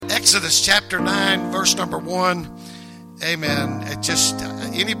Exodus chapter 9, verse number 1. Amen. It just,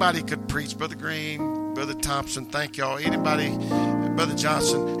 anybody could preach. Brother Green, Brother Thompson, thank y'all. Anybody, Brother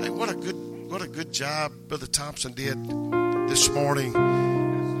Johnson. Hey, what a good job Brother Thompson did this morning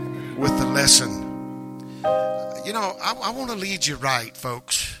with the lesson. You know, I want to lead you right,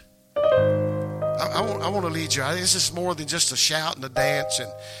 folks. I want to lead you right. This is more than just a shout and a dance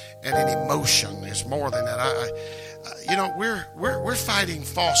and an emotion. It's more than that. You know, we're fighting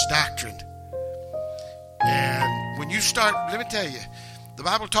false doctrine. And when you start, let me tell you, the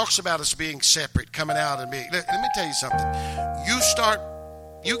Bible talks about us being separate, coming out and being. Let me tell you something.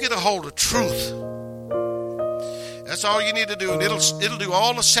 You get a hold of truth. That's all you need to do, and it'll do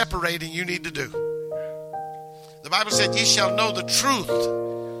all the separating you need to do. The Bible said, "Ye shall know the truth,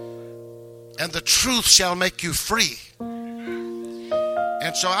 and the truth shall make you free."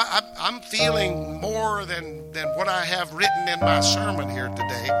 And so I'm feeling more than what I have written in my sermon here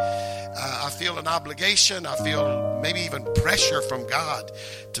today. I feel an obligation. I feel maybe even pressure from God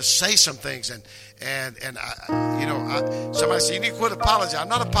to say some things. And somebody said, "You need to quit apologizing." I'm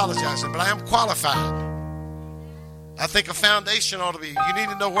not apologizing, but I am qualified. I think a foundation ought to be, you need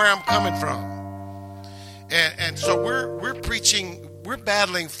to know where I'm coming from. And so we're preaching, we're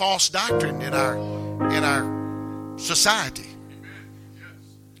battling false doctrine in our society.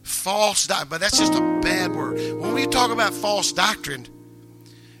 False doctrine, but that's just a bad word. When we talk about false doctrine,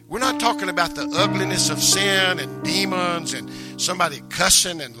 we're not talking about the ugliness of sin and demons and somebody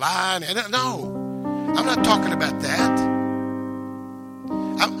cussing and lying. No, I'm not talking about that.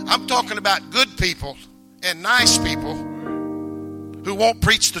 I'm talking about good people and nice people who won't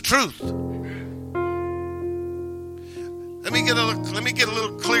preach the truth. Let me get a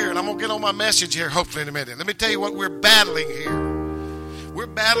little clear, and I'm going to get on my message here hopefully in a minute. Let me tell you what we're battling here. We're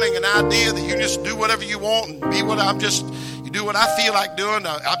battling an idea that you just do whatever you want and be you do what I feel like doing.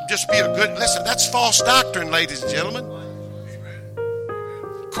 I'll just be a good, listen, that's false doctrine, ladies and gentlemen.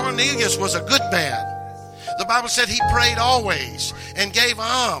 Cornelius was a good man. The Bible said he prayed always and gave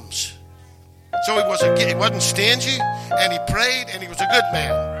alms. So he wasn't stingy, and he prayed, and he was a good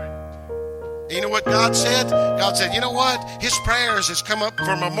man. And you know what God said? God said, you know what? His prayers has come up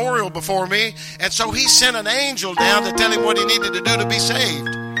for memorial before me. And so he sent an angel down to tell him what he needed to do to be saved.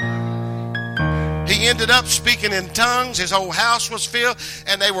 He ended up speaking in tongues. His whole house was filled.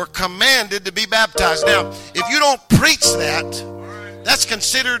 And they were commanded to be baptized. Now, if you don't preach that, that's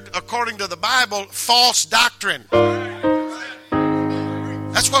considered, according to the Bible, false doctrine.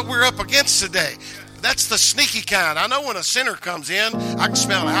 That's what we're up against today. That's the sneaky kind. I know when a sinner comes in, I can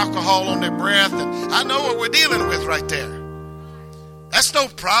smell alcohol on their breath, and I know what we're dealing with right there. That's no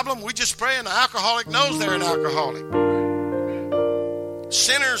problem. We just pray, and the alcoholic knows they're an alcoholic.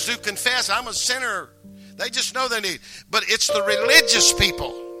 Sinners who confess, I'm a sinner, they just know they need. But it's the religious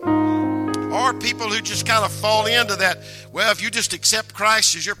people, or people who just kind of fall into that, well, if you just accept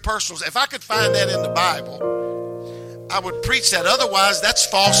Christ as your personal, if I could find that in the Bible, I would preach that. Otherwise, that's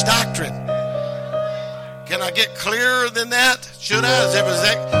false doctrine. Can I get clearer than that? Should I? Is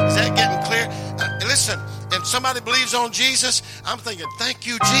that getting clear? Listen, if somebody believes on Jesus, I'm thinking, thank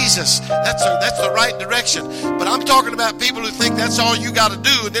you, Jesus. That's the right direction. But I'm talking about people who think that's all you got to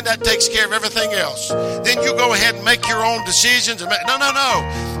do, and then that takes care of everything else. Then you go ahead and make your own decisions.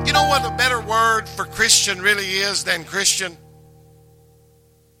 No. You know what a better word for Christian really is than Christian?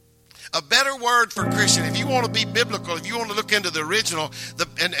 A better word for Christian, if you want to be biblical, if you want to look into the original,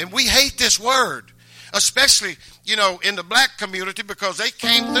 and we hate this word. Especially, in the black community, because they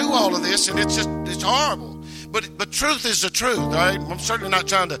came through all of this, and it's horrible. But truth is the truth, all right? I'm certainly not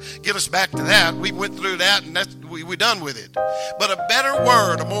trying to get us back to that. We went through that, and we're done with it. But a better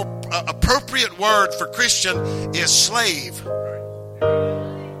word, a more appropriate word for Christian is slave.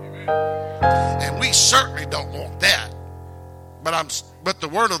 And we certainly don't want that. But the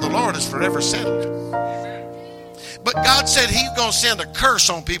word of the Lord is forever settled. But God said he's going to send a curse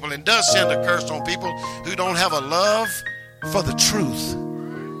on people, and does send a curse on people who don't have a love for the truth.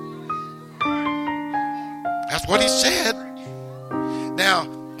 That's what he said. Now,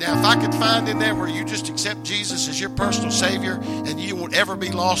 if I could find in there where you just accept Jesus as your personal Savior and you won't ever be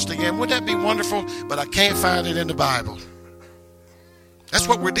lost again, wouldn't that be wonderful? But I can't find it in the Bible. That's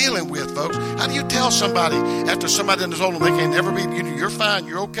what we're dealing with, folks. How do you tell somebody after somebody has told them they can never be, you're fine,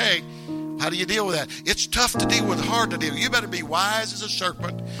 you're okay? How do you deal with that? It's tough to deal with, hard to deal. You better be wise as a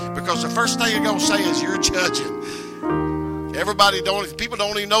serpent, because the first thing you're going to say is you're judging. People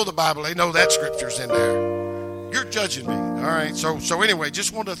don't even know the Bible. They know that scripture's in there. You're judging me. All right. So anyway,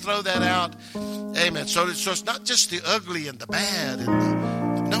 just wanted to throw that out. Amen. So it's not just the ugly and the bad.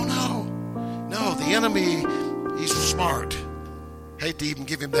 No. The enemy, he's smart. Hate to even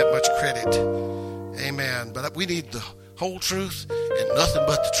give him that much credit. Amen. But we need the whole truth and nothing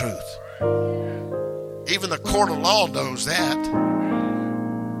but the truth. Even the court of law knows that.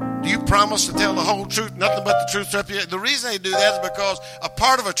 Do you promise to tell the whole truth, nothing but the truth? The reason they do that is because a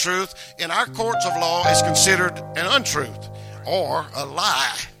part of a truth in our courts of law is considered an untruth or a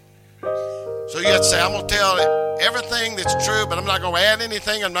lie. So you have to say, I'm going to tell everything that's true, but I'm not going to add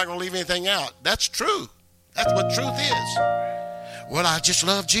anything. I'm not going to leave anything out. That's true. That's what truth is. Well, I just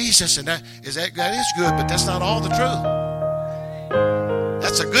love Jesus, and that is good, but that's not all the truth.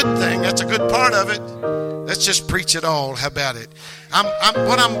 That's a good thing. That's a good part of it. Let's just preach it all. How about it?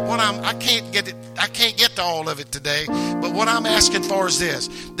 I can't get to all of it today, but what I'm asking for is this,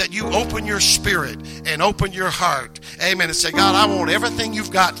 that you open your spirit and open your heart. Amen. And say, God, I want everything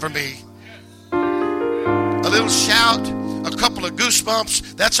you've got for me. A little shout, a couple of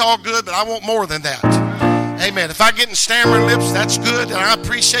goosebumps, that's all good, but I want more than that. Amen. If I get in stammering lips, that's good, and I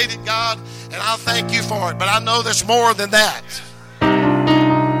appreciate it, God, and I'll thank you for it. But I know there's more than that.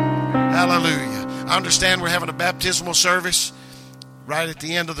 Hallelujah. I understand we're having a baptismal service right at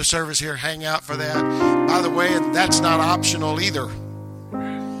the end of the service here. Hang out for that. By the way, that's not optional either.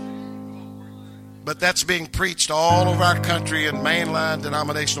 But that's being preached all over our country in mainline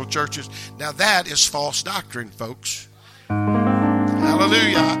denominational churches. Now that is false doctrine, folks.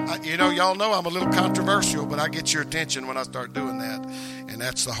 Hallelujah. Y'all know I'm a little controversial, but I get your attention when I start doing that. And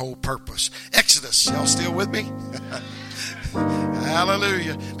that's the whole purpose. Exodus, y'all still with me?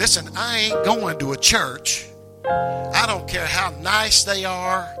 Hallelujah. Listen, I ain't going to a church. I don't care how nice they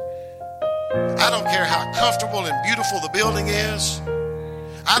are. I don't care how comfortable and beautiful the building is.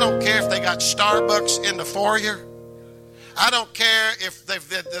 I don't care if they got Starbucks in the foyer. I don't care if they're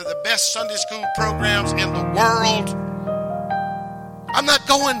the best Sunday school programs in the world. I'm not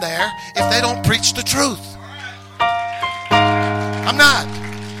going there if they don't preach the truth. I'm not.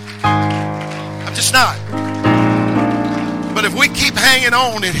 I'm just not. But if we keep hanging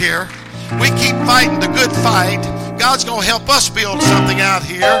on in here, we keep fighting the good fight, God's going to help us build something out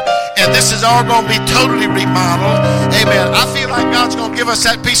here, and this is all going to be totally remodeled. Amen. I feel like God's going to give us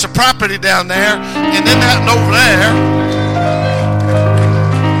that piece of property down there, and then that and over there.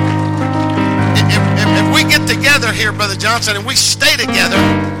 If we get together here, Brother Johnson, and we stay together,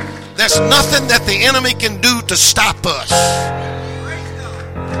 there's nothing that the enemy can do to stop us.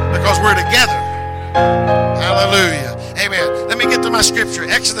 Because we're together. Hallelujah. Amen. Let me get to my scripture.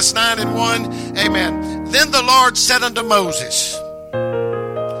 Exodus 9:1. Amen. Then the Lord said unto Moses,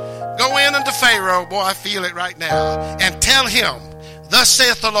 go in unto Pharaoh, boy, I feel it right now, and tell him, thus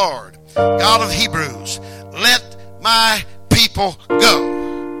saith the Lord, God of Hebrews, let my people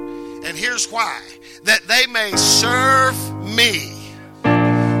go. And here's why. That they may serve me.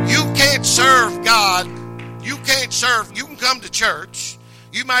 You can't serve God. You can't serve. You can come to church.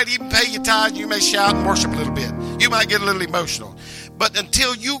 You might even pay your tithes. You may shout and worship a little bit. You might get a little emotional. But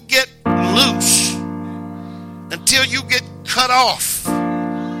until you get loose, until you get cut off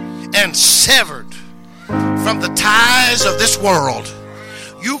and severed from the ties of this world,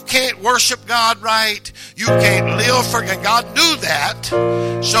 you can't worship God right. You can't live for God. God knew that.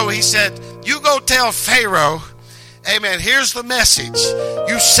 So he said, you go tell Pharaoh, amen, here's the message.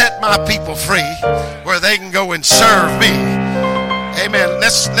 You set my people free where they can go and serve me. Amen.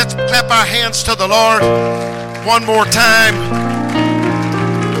 Let's clap our hands to the Lord one more time.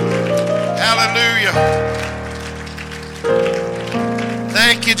 Hallelujah.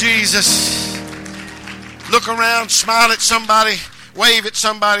 Thank you, Jesus. Look around, smile at somebody, wave at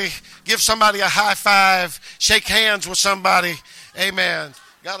somebody, give somebody a high five, shake hands with somebody. Amen.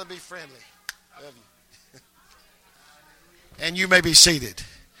 Got to be friendly. Love you. And you may be seated.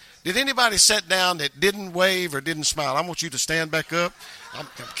 Did anybody sit down that didn't wave or didn't smile? I want you to stand back up. I'm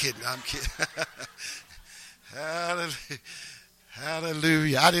kidding. Hallelujah.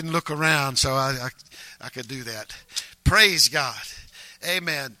 Hallelujah. I didn't look around, so I could do that. Praise God.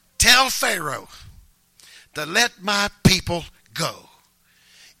 Amen. Tell Pharaoh to let my people go.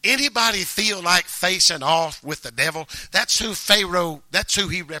 Anybody feel like facing off with the devil? That's who Pharaoh, that's who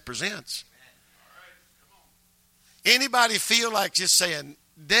he represents. Anybody feel like just saying,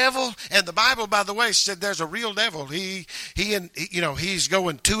 devil? And the Bible, by the way, said there's a real devil. He's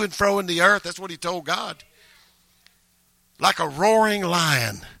going to and fro in the earth. That's what he told God. Like a roaring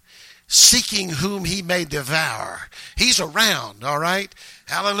lion, seeking whom he may devour. He's around, all right?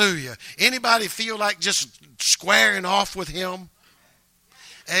 Hallelujah. Anybody feel like just squaring off with him?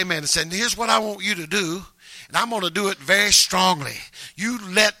 Amen. And said, here's what I want you to do. And I'm going to do it very strongly. You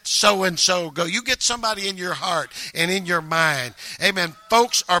let so-and-so go. You get somebody in your heart and in your mind. Amen.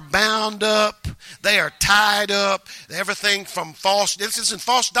 Folks are bound up. They are tied up. Everything from false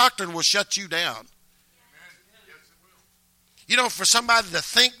doctrine will shut you down. You know, for somebody to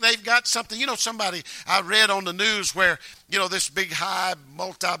think they've got something. You know, somebody I read on the news where, you know, this big high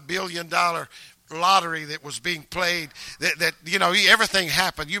multi-billion-dollar lottery that was being played, that you know, everything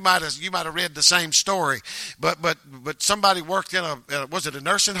happened. You might have read the same story, but somebody worked in was it a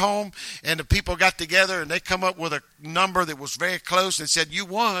nursing home, and the people got together and they come up with a number that was very close and said, "You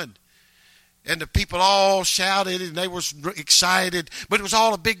won." And the people all shouted and they were excited, but it was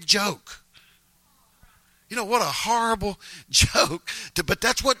all a big joke. You know, what a horrible joke. But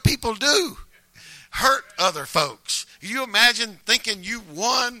that's what people do. Hurt other folks. Can you imagine thinking you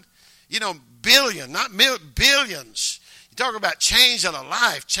won, you know, billions. You talk about changing a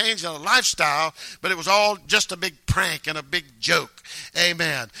life, changing a lifestyle, but it was all just a big prank and a big joke.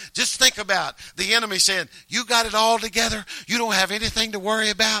 Amen. Just think about the enemy saying, you got it all together. You don't have anything to worry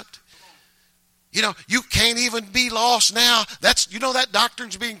about. You know, you can't even be lost now. You know, that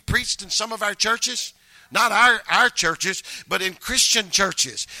doctrine's being preached in some of our churches. Not our churches, but in Christian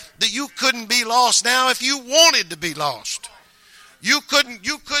churches. That you couldn't be lost now if you wanted to be lost. You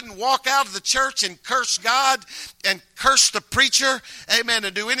couldn't walk out of the church and curse God and curse the preacher, amen,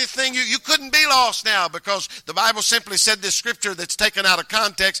 and do anything. You couldn't be lost now, because the Bible simply said this scripture that's taken out of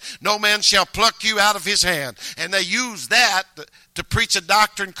context, no man shall pluck you out of his hand. And they use that to preach a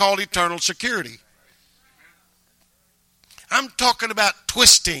doctrine called eternal security. I'm talking about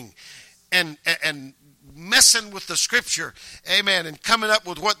twisting and messing with the scripture, amen, and coming up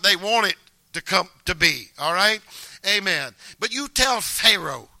with what they want it to come to be, all right? Amen. But you tell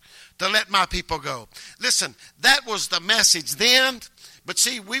Pharaoh to let my people go. Listen, that was the message then. But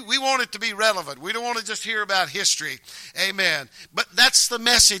see, we want it to be relevant. We don't want to just hear about history. Amen. But that's the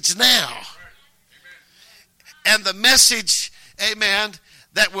message now. And the message, amen,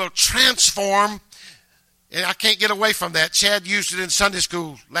 that will transform. And I can't get away from that. Chad used it in Sunday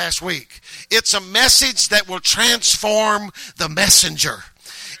school last week. It's a message that will transform the messenger.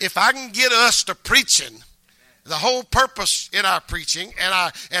 If I can get us to preaching, the whole purpose in our preaching, and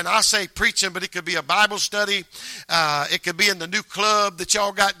I say preaching, but it could be a Bible study. It could be in the new club that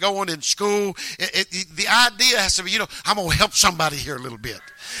y'all got going in school. The idea has to be, you know, I'm going to help somebody here a little bit.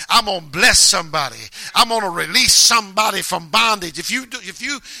 I'm going to bless somebody. I'm going to release somebody from bondage. If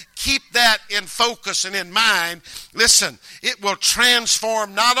you keep that in focus and in mind, listen, it will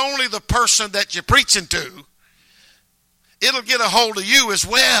transform not only the person that you're preaching to, it'll get a hold of you as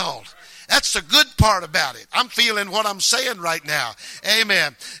well. That's the good part about it. I'm feeling what I'm saying right now.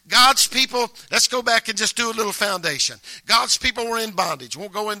 Amen. God's people, let's go back and just do a little foundation. God's people were in bondage.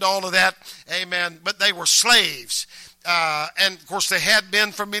 Won't go into all of that. Amen. But they were slaves. And of course they had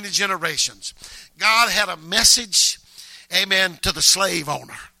been for many generations. God had a message, amen, to the slave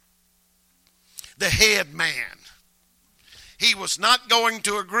owner, the head man. He was not going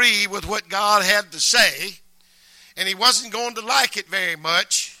to agree with what God had to say, and he wasn't going to like it very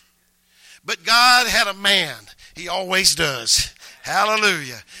much. But God had a man. He always does.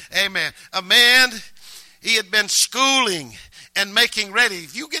 Hallelujah. Amen. A man, he had been schooling and making ready.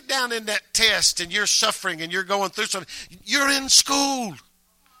 If you get down in that test and you're suffering and you're going through something, you're in school.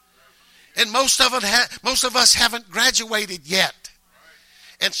 And most of us haven't graduated yet.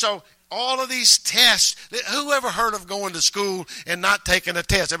 And so all of these tests, who ever heard of going to school and not taking a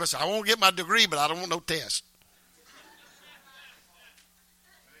test? Everybody says, I won't get my degree, but I don't want no test.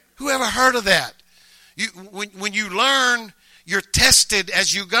 Who ever heard of that? When you learn, you're tested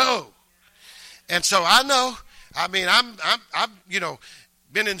as you go. And so I know, I mean, I've you know,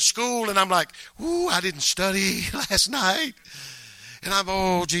 been in school and I'm like, ooh, I didn't study last night. And I'm,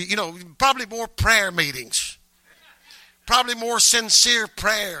 oh, gee, you know, probably more prayer meetings. Probably more sincere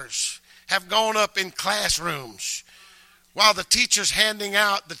prayers have gone up in classrooms while the teacher's handing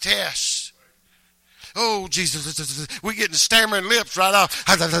out the tests. Oh, Jesus, we're getting stammering lips right off.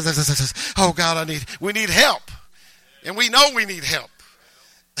 Oh, God, we need help. And we know we need help.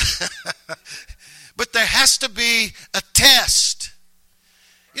 But there has to be a test.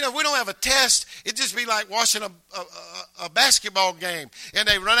 You know, if we don't have a test, it'd just be like watching a basketball game. And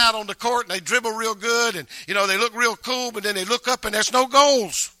they run out on the court and they dribble real good. And, you know, they look real cool, but then they look up and there's no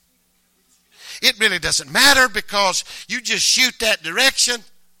goals. It really doesn't matter because you just shoot that direction.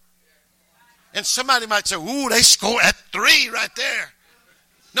 And somebody might say, ooh, they score at 3 right there.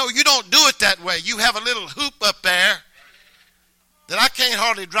 No, you don't do it that way. You have a little hoop up there that I can't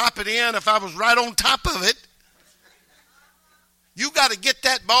hardly drop it in if I was right on top of it. You got to get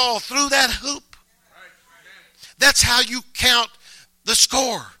that ball through that hoop. That's how you count the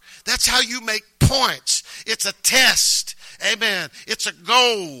score. That's how you make points. It's a test. Amen. It's a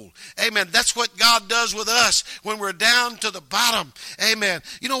goal. Amen. That's what God does with us when we're down to the bottom. Amen.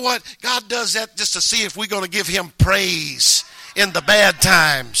 You know what? God does that just to see if we're going to give him praise in the bad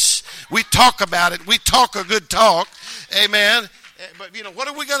times. We talk about it. We talk a good talk. Amen. But, what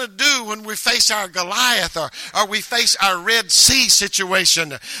are we going to do when we face our Goliath or we face our Red Sea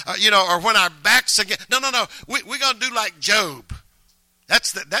situation, or when our back's against? No. We're going to do like Job.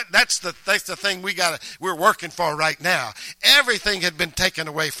 That's the thing we're working for right now. Everything had been taken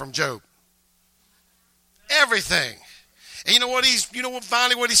away from Job. Everything. And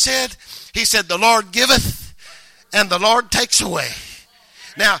finally what he said? He said, the Lord giveth and the Lord takes away.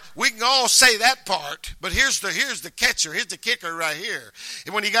 Now, we can all say that part, but here's the catcher. Here's the kicker right here.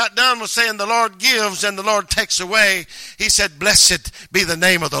 And when he got done with saying the Lord gives and the Lord takes away, he said, blessed be the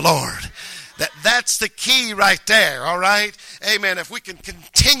name of the Lord. That's the key right there, all right? Amen. If we can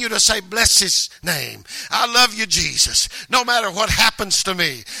continue to say, bless his name. I love you, Jesus. No matter what happens to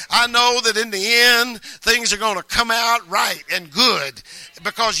me, I know that in the end, things are going to come out right and good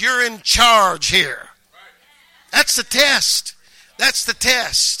because you're in charge here. That's the test. That's the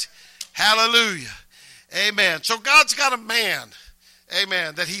test. Hallelujah. Amen. So God's got a man,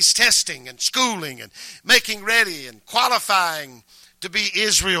 amen, that he's testing and schooling and making ready and qualifying to be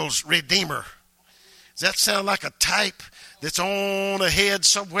Israel's Redeemer. Does that sound like a type that's on ahead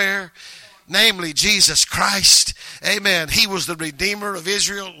somewhere? Namely, Jesus Christ. Amen. He was the Redeemer of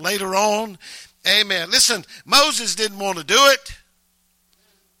Israel later on. Amen. Listen, Moses didn't want to do it.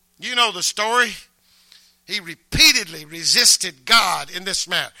 You know the story. He repeatedly resisted God in this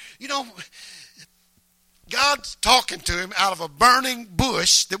matter. God's talking to him out of a burning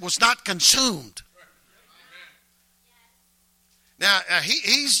bush that was not consumed. Now,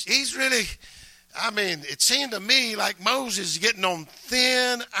 he's really, it seemed to me like Moses getting on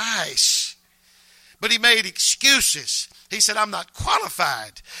thin ice. But he made excuses. He said, I'm not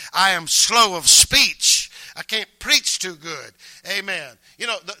qualified. I am slow of speech. I can't preach too good. Amen.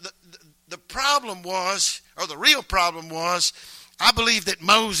 The problem was, or the real problem was, I believe that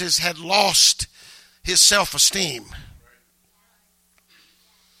Moses had lost his self-esteem.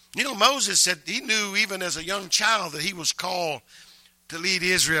 Moses said he knew even as a young child that he was called to lead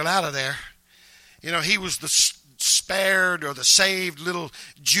Israel out of there. He was the spared or the saved little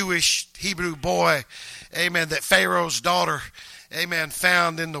Jewish Hebrew boy, amen, that Pharaoh's daughter, amen,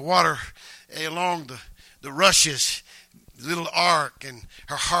 found in the water along the rushes, little ark, and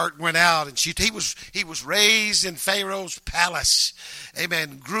her heart went out, and he was raised in Pharaoh's palace,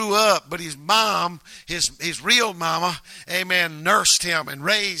 amen, grew up, but his mom, his real mama, amen, nursed him and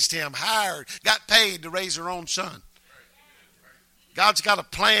raised him, got paid to raise her own son. God's got a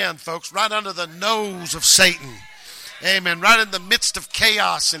plan, folks, right under the nose of Satan. Amen. Right in the midst of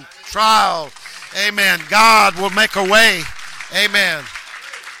chaos and trial. Amen. God will make a way. Amen.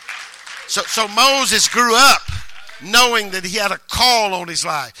 So Moses grew up knowing that he had a call on his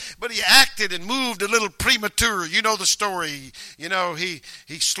life. But he acted and moved a little premature. You know the story.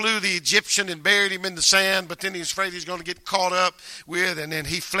 He slew the Egyptian and buried him in the sand, but then he was afraid he's going to get caught up with, and then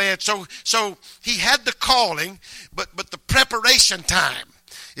he fled. So he had the calling, but the preparation time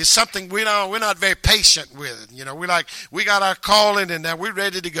is something we're not very patient with. We got our calling and now we're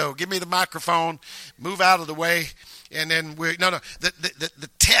ready to go. Give me the microphone, move out of the way. And then the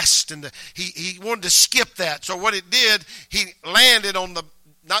test, and he wanted to skip that. So what it did, he landed on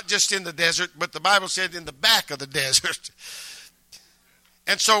not just in the desert, but the Bible said in the back of the desert.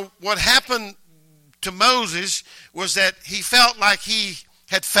 And so what happened to Moses was that he felt like he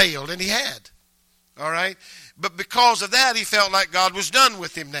had failed, and he had. All right? But because of that, he felt like God was done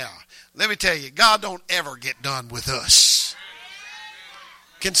with him now. Let me tell you, God don't ever get done with us.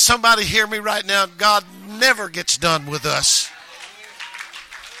 Can somebody hear me right now? God never gets done with us.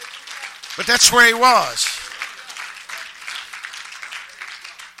 But that's where he was.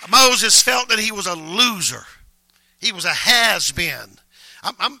 Moses felt that he was a loser. He was a has-been.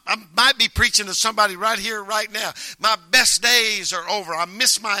 I might be preaching to somebody right here, right now. My best days are over. I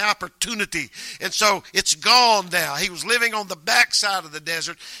missed my opportunity. And so it's gone now. He was living on the backside of the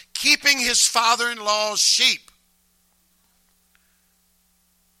desert, keeping his father-in-law's sheep.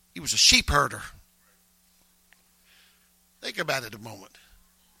 He was a sheep herder. Think about it a moment.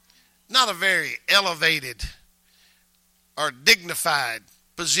 Not a very elevated or dignified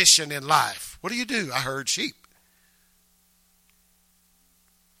position in life. What do? I herd sheep.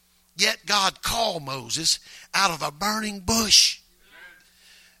 Yet God called Moses out of a burning bush.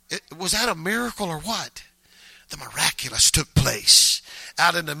 Was that a miracle or what? the miraculous took place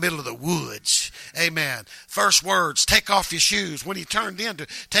out in the middle of the woods. Amen. First words, take off your shoes. When he turned into,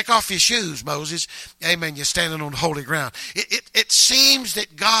 take off your shoes, Moses. Amen. You're standing on holy ground. It seems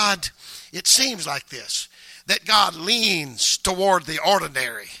that God, it seems like this, that God leans toward the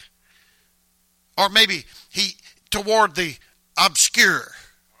ordinary. Or maybe he toward the obscure.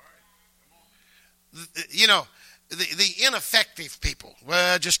 You know, the ineffective people.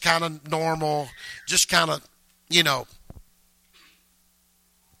 Well, just kind of normal, just kind of, you know,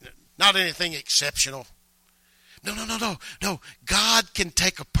 not anything exceptional. No. God can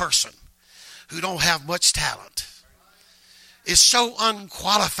take a person who don't have much talent, is so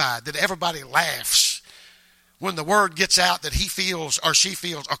unqualified that everybody laughs when the word gets out that he feels or she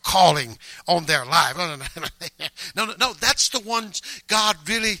feels a calling on their life. No, that's the ones God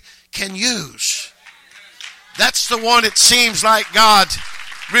really can use. That's the one it seems like God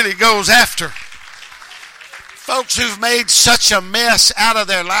really goes after. Folks who've made such a mess out of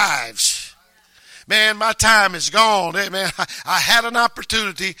their lives. Man, my time is gone. Hey, man, I had an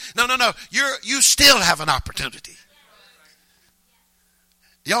opportunity. No. You still have an opportunity.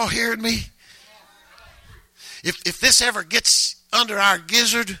 Y'all hearing me? If this ever gets under our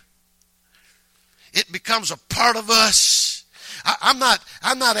gizzard, it becomes a part of us. I'm not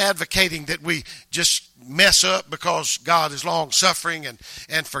advocating that we just mess up because God is long suffering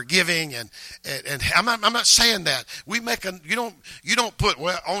and forgiving and I'm not saying that. We make you don't put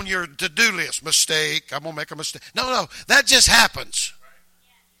well on your to-do list mistake. I'm gonna make a mistake. No, that just happens.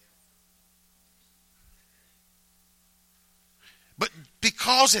 But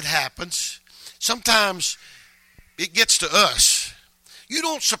because it happens, sometimes it gets to us. You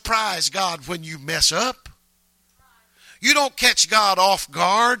don't surprise God when you mess up. You don't catch God off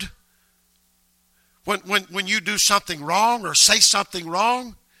guard when you do something wrong or say something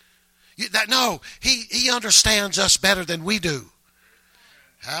wrong. He understands us better than we do.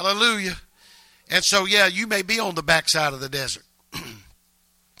 Hallelujah. And so, yeah, you may be on the backside of the desert.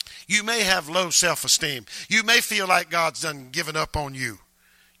 You may have low self-esteem. You may feel like God's done given up on you.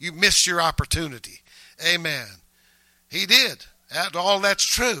 You missed your opportunity. Amen. He did. All that's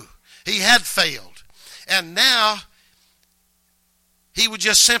true. He had failed. And now he would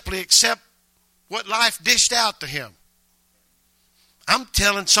just simply accept what life dished out to him. I'm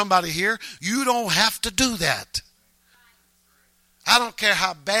telling somebody here, you don't have to do that. I don't care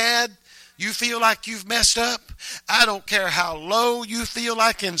how bad you feel like you've messed up. I don't care how low you feel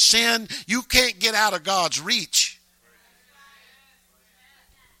like in sin. You can't get out of God's reach.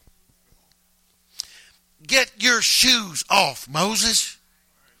 Get your shoes off, Moses.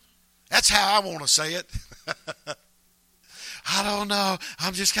 That's how I want to say it. I don't know.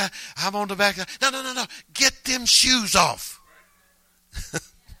 I'm on the back. No. Get them shoes off.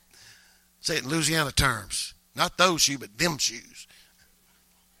 Say it in Louisiana terms. Not those shoes, but them shoes.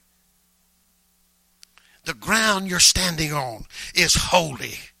 The ground you're standing on is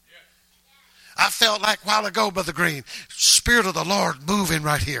holy. I felt like a while ago, Brother Green, Spirit of the Lord moving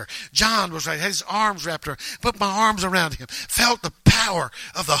right here. John was right, had his arms wrapped around, put my arms around him, felt the power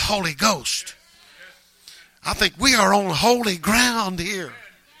of the Holy Ghost. I think we are on holy ground here.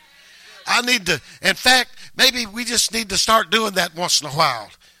 In fact, maybe we just need to start doing that once in a while.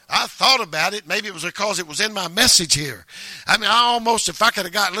 I thought about it. Maybe it was because it was in my message here. I mean, if I could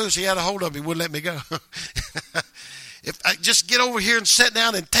have got loose, he had a hold of me, wouldn't let me go. If I just get over here and sit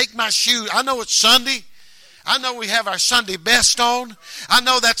down and take my shoes. I know it's Sunday. I know we have our Sunday best on. I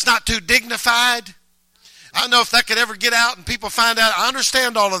know that's not too dignified. I know if that could ever get out and people find out. I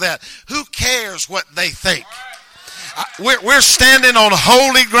understand all of that. Who cares what they think? We're standing on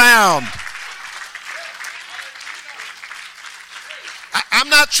holy ground. I'm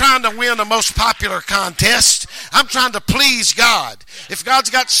not trying to win the most popular contest. I'm trying to please God. If God's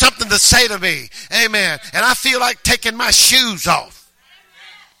got something to say to me, amen, and I feel like taking my shoes off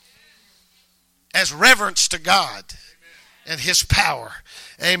as reverence to God and his power,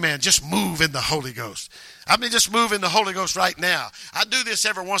 amen, just move in the Holy Ghost. I mean, just move in the Holy Ghost right now. I do this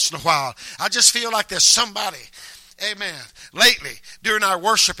every once in a while. I just feel like there's somebody, amen, lately during our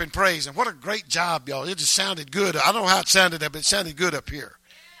worship and praise. And what a great job, y'all. It just sounded good. I don't know how it sounded there, but it sounded good up here.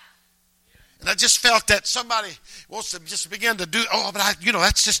 And I just felt that somebody wants to just begin to do, but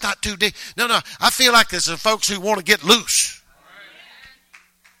that's just not too deep. No, I feel like there's some folks who want to get loose.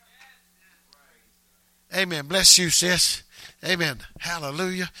 Amen. Bless you, sis. Amen.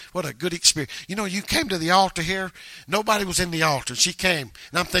 Hallelujah. What a good experience. You came to the altar here. Nobody was in the altar. She came.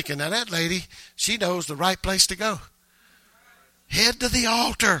 And I'm thinking, now that lady, she knows the right place to go. Head to the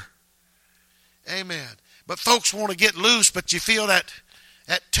altar. Amen. But folks want to get loose, but you feel that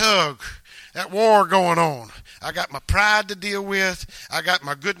tug, that war going on. I got my pride to deal with. I got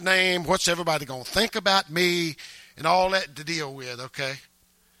my good name. What's everybody going to think about me? And all that to deal with, okay?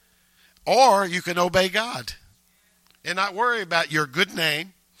 Or you can obey God and not worry about your good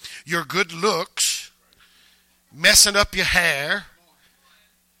name, your good looks, messing up your hair.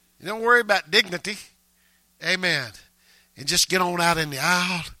 You don't worry about dignity. Amen. And just get on out in the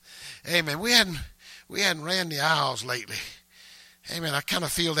aisle. Amen. We hadn't ran the aisles lately. Amen. I kind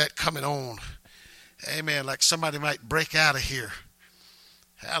of feel that coming on. Amen. Like somebody might break out of here.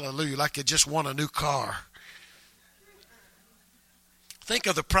 Hallelujah. Like you just won a new car. Think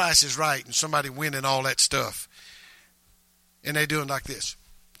of The Price is Right and somebody winning all that stuff. And they doing like this.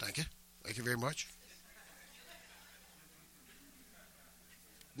 Thank you. Thank you very much.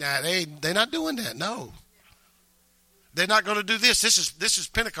 Now, they're not doing that. No. They're not going to do this. This is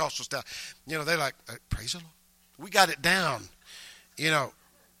Pentecostal stuff. You know, they're like, praise the Lord. We got it down. You know,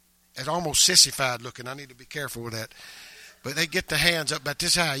 it's almost sissified looking. I need to be careful with that. But they get the hands up about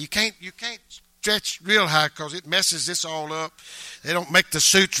this high. You can't stretch real high because it messes this all up. They don't make the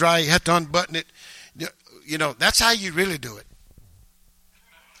suits right. You have to unbutton it. You know, that's how you really do it.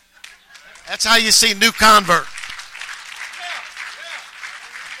 That's how you see new convert.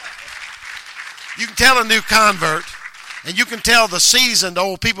 You can tell a new convert, and you can tell the seasoned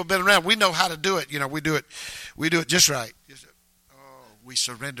old people been around. We know how to do it. You know, we do it just right. Oh, we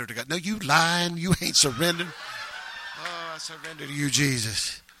surrender to God. No, you lying. You ain't surrendered. Oh, I surrender to you,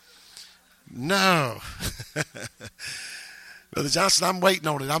 Jesus. No. Brother Johnson, I'm waiting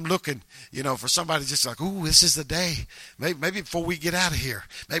on it. I'm looking, you know, for somebody just like, ooh, this is the day. Maybe before we get out of here.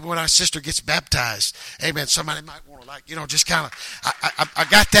 Maybe when our sister gets baptized. Amen. Somebody might want to, like, you know, just kind of, I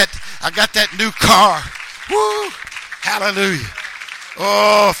got that new car. Woo. Hallelujah.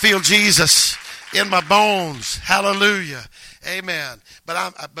 Oh, feel Jesus in my bones. Hallelujah. Amen.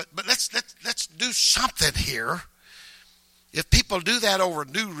 But let's do something here. If people do that over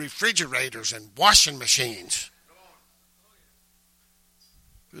new refrigerators and washing machines,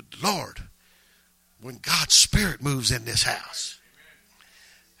 good Lord, when God's Spirit moves in this house.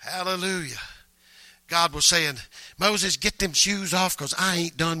 Hallelujah. God was saying, Moses, get them shoes off because I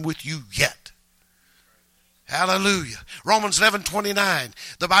ain't done with you yet. Hallelujah. Romans 11:29.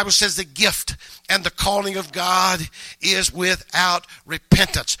 The Bible says the gift and the calling of God is without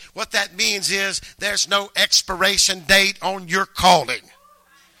repentance. What that means is there's no expiration date on your calling.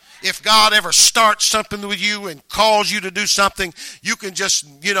 If God ever starts something with you and calls you to do something, you can just,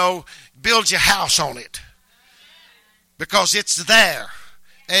 you know, build your house on it. Because it's there.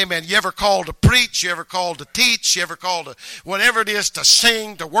 Amen. You ever called to preach? You ever called to teach? You ever called to whatever it is, to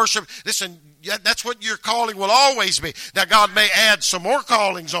sing, to worship? Listen, that's what your calling will always be. Now, God may add some more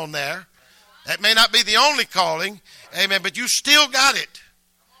callings on there. That may not be the only calling. Amen. But you still got it.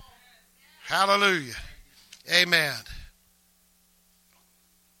 Hallelujah. Amen.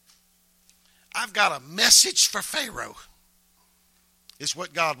 I've got a message for Pharaoh, is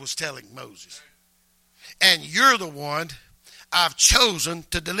what God was telling Moses. And you're the one I've chosen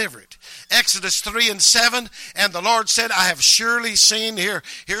to deliver it. Exodus 3:7, and the Lord said, I have surely seen here.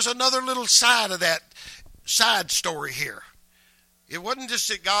 Here's another little side of that side story here. It wasn't just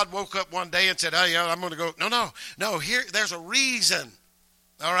that God woke up one day and said, hey, I'm going to go. No, here, there's a reason.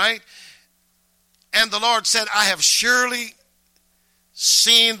 All right? And the Lord said, I have surely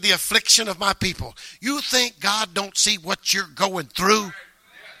seen the affliction of my people. You think God don't see what you're going through?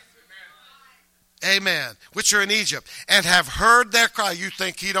 Amen. Which are in Egypt, and have heard their cry. You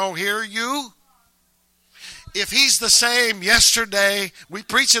think he don't hear you? If he's the same yesterday, we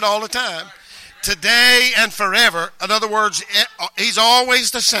preach it all the time, today and forever. In other words, he's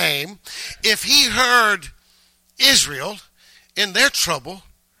always the same. If he heard Israel in their trouble,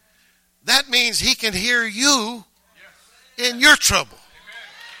 that means he can hear you in your trouble.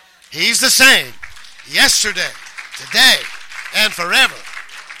 He's the same yesterday, today, and forever.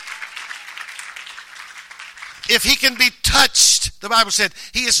 If he can be touched, the Bible said,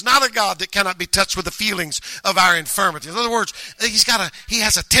 he is not a God that cannot be touched with the feelings of our infirmity. In other words, he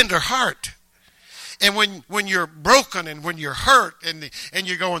has a tender heart. And when you're broken and when you're hurt and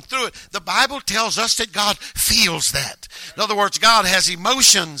you're going through it, the Bible tells us that God feels that. In other words, God has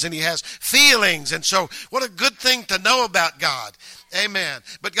emotions and he has feelings. And so what a good thing to know about God. Amen.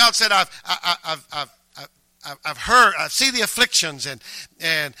 But God said, I've seen the afflictions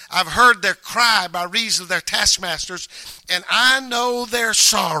and I've heard their cry by reason of their taskmasters, and I know their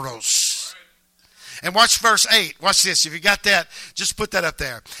sorrows. And watch verse 8. Watch this. If you got that, just put that up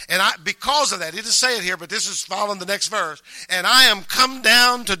there. And because of that, it doesn't say it here, but this is following the next verse. And I am come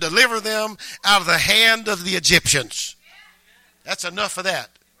down to deliver them out of the hand of the Egyptians. That's enough of that.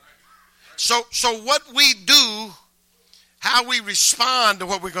 So what we do, how we respond to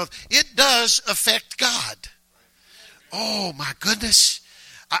what we're going through, it does affect God. Oh, my goodness.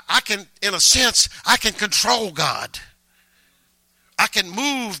 I can, in a sense, I can control God. I can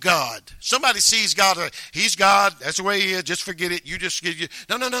move God. Somebody sees God. He's God. That's the way he is. Just forget it. You just get you.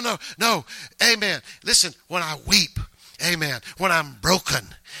 No. Amen. Listen, when I weep, amen, when I'm broken,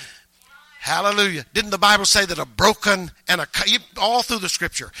 hallelujah. Didn't the Bible say that a broken and all through the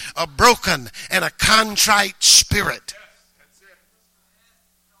scripture, a broken and a contrite spirit,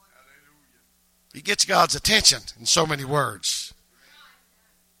 he gets God's attention in so many words.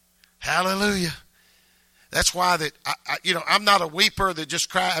 Hallelujah. That's why that I'm not a weeper that just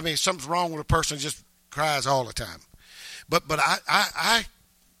cries. I mean, something's wrong with a person that just cries all the time. But I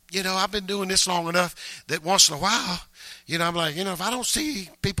I've been doing this long enough that once in a while, I'm like, if I don't see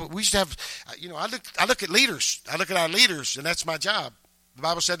people, we used to have, I look at leaders. I look at our leaders, and that's my job. The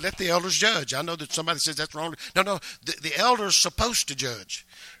Bible said, let the elders judge. I know that somebody says that's wrong. No, the elder's supposed to judge.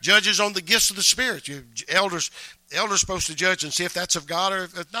 Judges on the gifts of the Spirit. Elders supposed to judge and see if that's of God or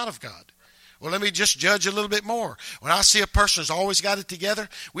if it's not of God. Well, let me just judge a little bit more. When I see a person who's always got it together,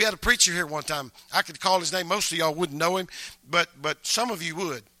 we had a preacher here one time. I could call his name. Most of y'all wouldn't know him, but some of you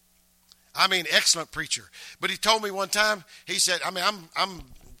would. I mean, excellent preacher. But he told me one time, he said, I'm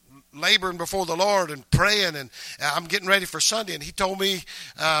laboring before the Lord and praying, and I'm getting ready for Sunday. And he told me,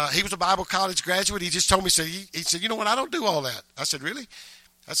 he was a Bible college graduate. He just told me, he said, you know what, I don't do all that. I said, really?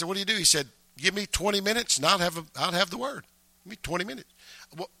 I said, what do you do? He said, give me 20 minutes and I'll have the word. Give me 20 minutes.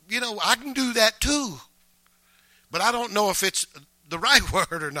 Well, I can do that too, but I don't know if it's the right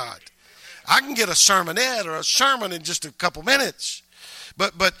word or not. I can get a sermonette or a sermon in just a couple minutes.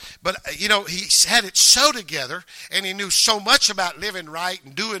 But he had it so together, and he knew so much about living right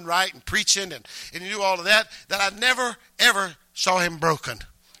and doing right and preaching, and he knew all of that I never, ever saw him broken,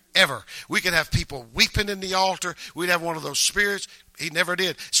 ever. We could have people weeping in the altar. We'd have one of those spirits. He never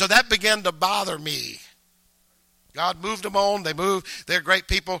did. So that began to bother me. God moved them on. They moved. They're great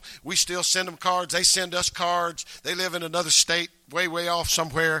people. We still send them cards. They send us cards. They live in another state, way, way off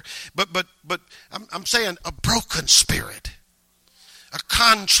somewhere. But I'm saying a broken spirit, a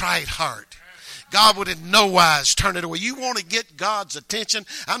contrite heart. God would in no wise turn it away. You want to get God's attention?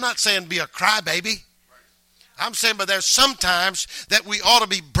 I'm not saying be a crybaby. I'm saying, but there's sometimes that we ought to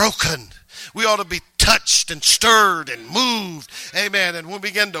be broken. We ought to be touched and stirred and moved. Amen. And when we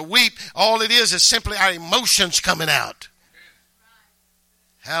begin to weep, all it is simply our emotions coming out.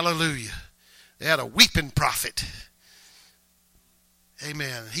 Hallelujah. They had a weeping prophet.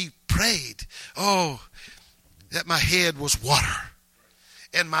 Amen. He prayed, that my head was water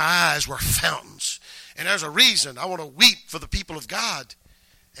and my eyes were fountains. And there's a reason I want to weep for the people of God.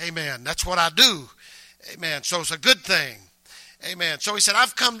 Amen. That's what I do. Amen. So it's a good thing. Amen. So he said,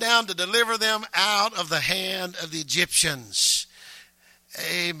 I've come down to deliver them out of the hand of the Egyptians.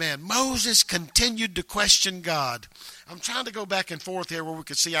 Amen. Moses continued to question God. I'm trying to go back and forth here where we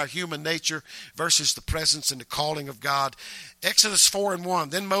could see our human nature versus the presence and the calling of God. Exodus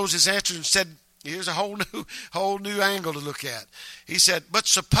 4:1. Then Moses answered and said, here's a whole new angle to look at. He said, but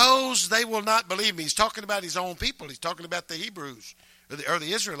suppose they will not believe me. He's talking about his own people. He's talking about the Hebrews or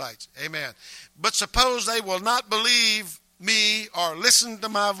the Israelites. Amen. But suppose they will not believe me or listen to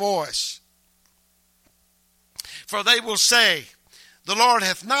my voice. For they will say, the Lord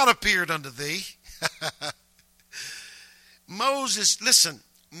hath not appeared unto thee. Moses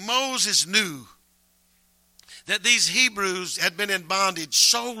knew that these Hebrews had been in bondage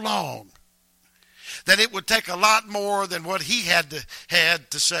so long that it would take a lot more than what he had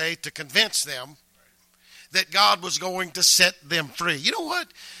to say to convince them that God was going to set them free. You know what?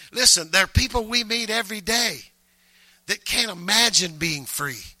 Listen, there are people we meet every day that can't imagine being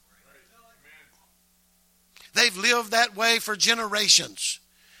free. They've lived that way for generations.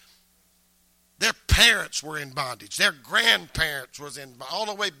 Their parents were in bondage. Their grandparents was in all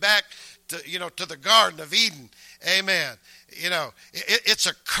the way back to the Garden of Eden. Amen. It's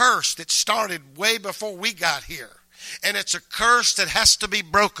a curse that started way before we got here. And it's a curse that has to be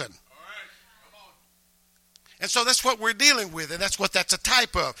broken. And so that's what we're dealing with, and that's a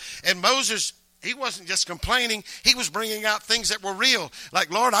type of. And Moses, he wasn't just complaining. He was bringing out things that were real.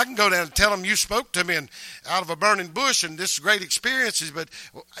 Like, Lord, I can go down and tell them you spoke to me out of a burning bush and this great experiences. But,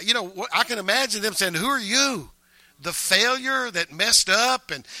 I can imagine them saying, who are you? The failure that messed up,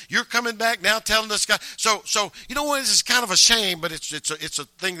 and you're coming back now telling us God. So you know what? This is kind of a shame, but it's a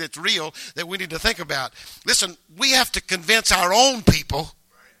thing that's real that we need to think about. Listen, we have to convince our own people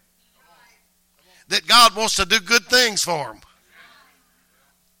that God wants to do good things for them.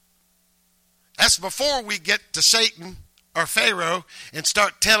 That's before we get to Satan or Pharaoh and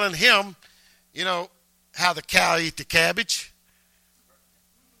start telling him You know how the cow eat the cabbage?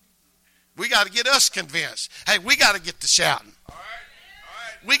 We got to get us convinced. Hey, we got to get to shouting.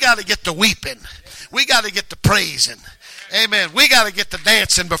 We got to get to weeping. We got to get to praising. Amen. We got to get to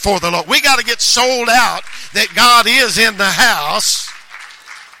dancing before the Lord. We got to get sold out that God is in the house.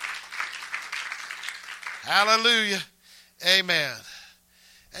 Hallelujah. Amen.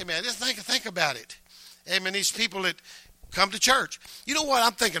 Amen. Just think about it. Amen. These people that come to church. You know what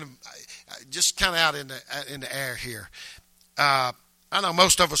I'm thinking? Just kind of out in the air here. I know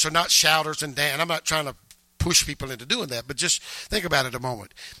most of us are not shouters and dance. I'm not trying to push people into doing that, but just think about it a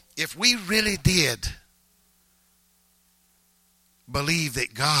moment. If we really did believe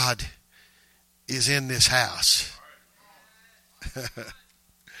that God is in this house,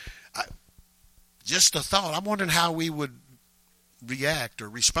 just a thought. I'm wondering how we would react or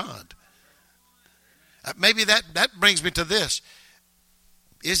respond. Maybe that brings me to this.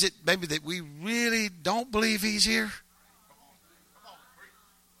 Is it maybe that we really don't believe he's here?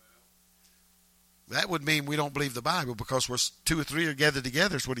 That would mean we don't believe the Bible, because we're 2 or 3 are gathered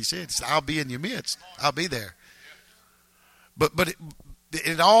together is what he said. He said, I'll be in your midst. I'll be there. But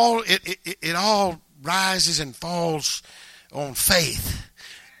it all rises and falls on faith.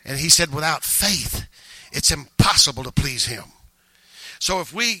 And he said, without faith, it's impossible to please him. So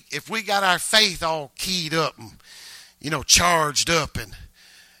if we got our faith all keyed up and, charged up, and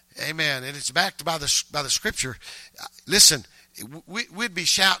amen, and it's backed by the scripture, listen, we'd be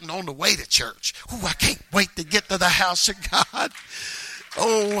shouting on the way to church. Oh, I can't wait to get to the house of God.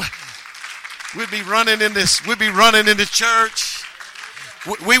 Oh, we'd be running into church.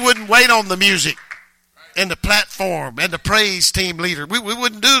 We wouldn't wait on the music and the platform and the praise team leader. We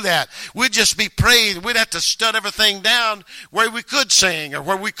wouldn't do that. We'd just be praying. We'd have to stud everything down where we could sing or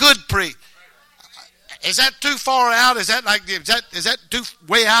where we could preach. Is that too far out? Is that too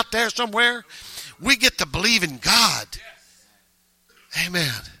way out there somewhere? We get to believe in God.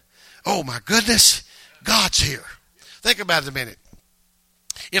 Amen. Oh my goodness, God's here. Think about it a minute.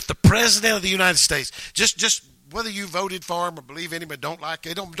 If the President of the United States, just whether you voted for him or believe in him or don't like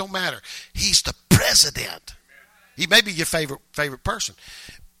it, don't matter. He's the President. He may be your favorite person.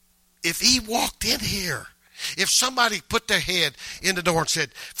 If he walked in here, if somebody put their head in the door and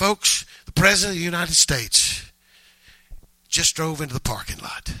said, folks, the President of the United States just drove into the parking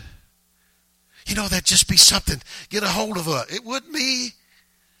lot. That'd just be something. Get a hold of us. It wouldn't be.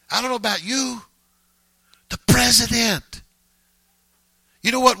 I don't know about you. The President.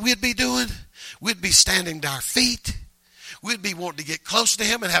 You know what we'd be doing? We'd be standing to our feet. We'd be wanting to get close to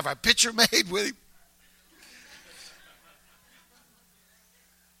him and have our picture made with him.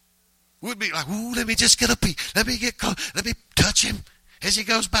 We'd be like, ooh, let me just get up here. Let me get close. Let me touch him as he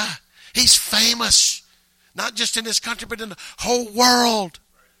goes by. He's famous. Not just in this country, but in the whole world.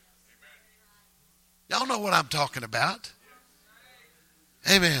 Y'all know what I'm talking about.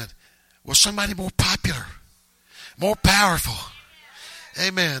 Amen. Well, somebody more popular, more powerful,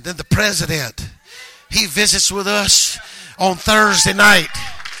 amen, than the President. He visits with us on Thursday night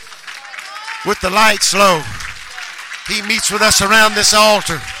with the lights low. He meets with us around this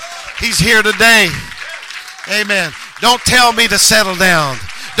altar. He's here today. Amen. Don't tell me to settle down.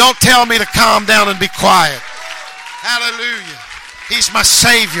 Don't tell me to calm down and be quiet. Hallelujah. He's my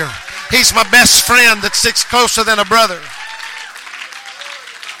Savior. He's my best friend that sticks closer than a brother.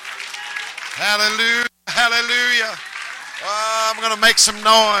 Hallelujah. Hallelujah. Oh, I'm going to make some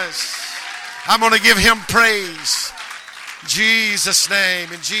noise. I'm going to give him praise. In Jesus'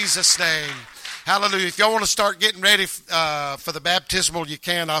 name. In Jesus' name. Hallelujah. If y'all want to start getting ready for the baptismal, you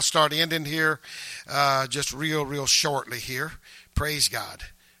can. I'll start ending here just real shortly here. Praise God.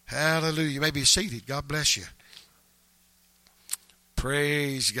 Hallelujah. You may be seated. God bless you.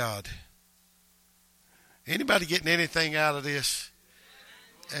 Praise God. Anybody getting anything out of this?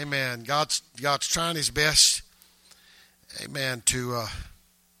 Amen. God's trying his best. Amen. To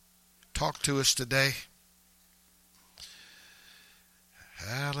talk to us today.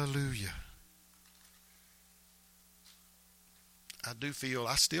 Hallelujah.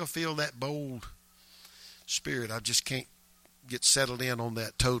 I still feel that bold spirit. I just can't get settled in on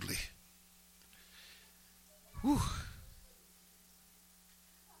that totally. Whew.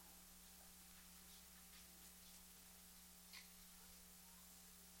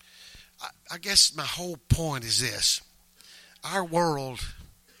 I guess my whole point is this. Our world,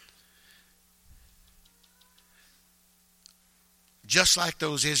 just like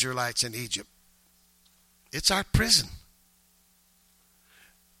those Israelites in Egypt, it's our prison.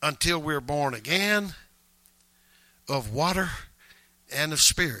 Until we're born again of water and of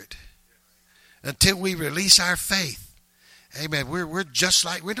spirit. Until we release our faith. Amen. We're just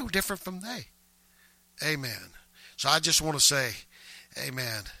like, we're no different from they. Amen. So I just want to say,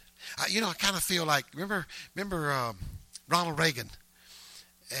 amen. I kind of feel like, remember Ronald Reagan?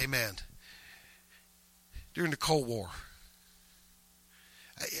 Amen. During the Cold War.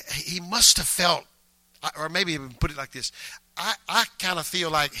 He must have felt, or maybe even put it like this, I kind of feel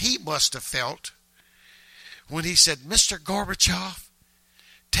like he must have felt when he said, Mr. Gorbachev,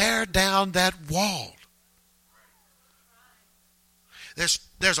 tear down that wall.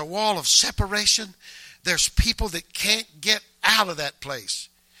 There's a wall of separation. There's people that can't get out of that place.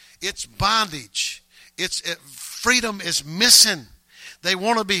 It's bondage. Freedom is missing. They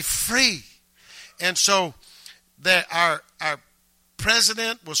want to be free. And so that our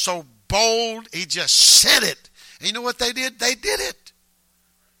president was so bold, he just said it. And you know what they did? They did it.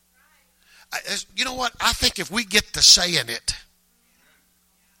 You know what? I think if we get to saying it,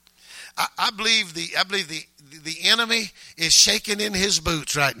 I believe the enemy is shaking in his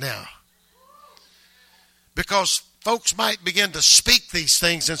boots right now. Because folks might begin to speak these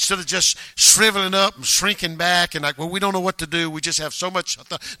things instead of just shriveling up and shrinking back and like, well, we don't know what to do. We just have so much.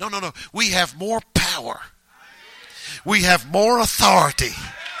 No. We have more power. We have more authority.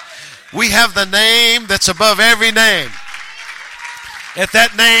 We have the name that's above every name. At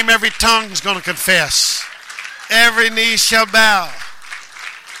that name, every tongue's going to confess. Every knee shall bow.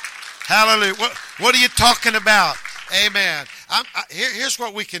 Hallelujah. What are you talking about? Amen. Here's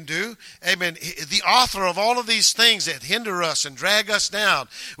what we can do. Amen. The author of all of these things that hinder us and drag us down,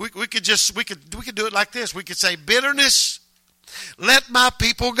 we could do it like this. We could say, bitterness, let my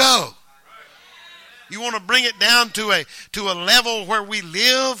people go. You want to bring it down to a level where we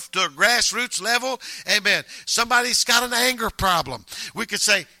live, to a grassroots level. Amen. Somebody's got an anger problem. We could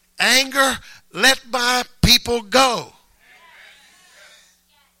say, anger, let my people go.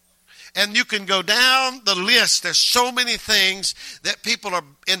 And you can go down the list. There's so many things that people are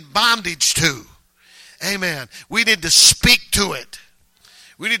in bondage to. Amen. We need to speak to it.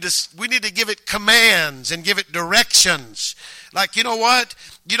 We need to give it commands and give it directions. Like, you know what?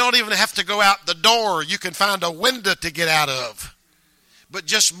 You don't even have to go out the door. You can find a window to get out of. But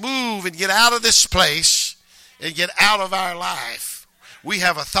just move and get out of this place and get out of our life. We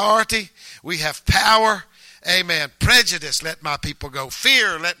have authority. We have power. Amen. Prejudice, let my people go.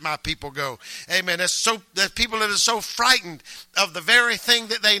 Fear, let my people go. Amen. There's people that are so frightened of the very thing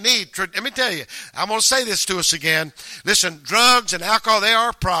that they need. Let me tell you, I'm going to say this to us again. Listen, drugs and alcohol, they are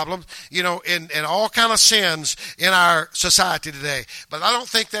a problem, in all kind of sins in our society today. But I don't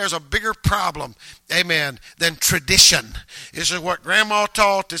think there's a bigger problem, amen, than tradition. This is what grandma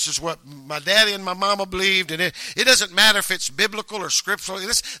taught. This is what my daddy and my mama believed. And it doesn't matter if it's biblical or scriptural.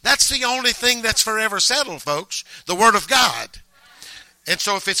 That's the only thing that's forever settled, folks. The Word of God. And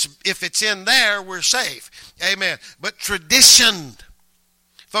so if it's in there, we're safe. Amen. But tradition,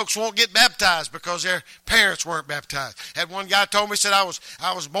 folks won't get baptized because their parents weren't baptized. Had one guy told me, said, I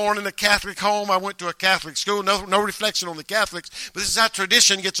was born in a Catholic home. I went to a Catholic school. No reflection on the Catholics, but this is how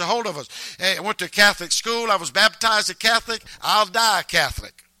tradition gets a hold of us. I went to a Catholic school. I was baptized a Catholic. I'll die a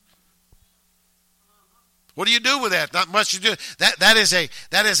Catholic. What do you do with that? Not much you do. That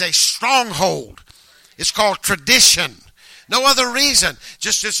is a stronghold. It's called tradition. No other reason.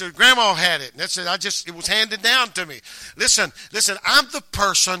 Just grandma had it. That's it. It was handed down to me. Listen, I'm the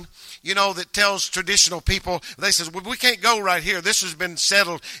person, that tells traditional people, they says, well, we can't go right here. This has been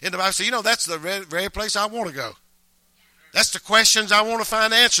settled in the Bible. So, that's the very place I want to go. That's the questions I want to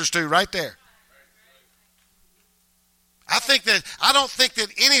find answers to right there. I don't think that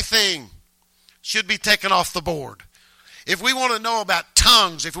anything should be taken off the board. If we want to know about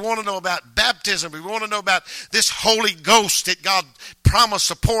tongues, if we want to know about baptism, if we want to know about this Holy Ghost that God promised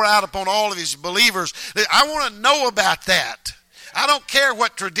to pour out upon all of His believers, I want to know about that. I don't care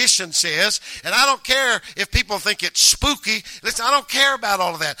what tradition says, and I don't care if people think it's spooky. Listen, I don't care about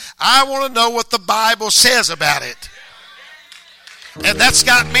all of that. I want to know what the Bible says about it. And that's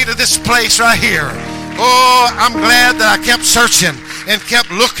got me to this place right here. Oh, I'm glad that I kept searching and kept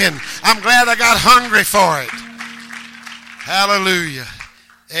looking. I'm glad I got hungry for it. Hallelujah.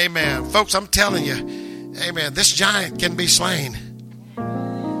 Amen. Folks, I'm telling you, amen, this giant can be slain.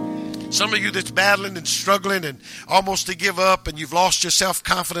 Some of you that's battling and struggling and almost to give up and you've lost your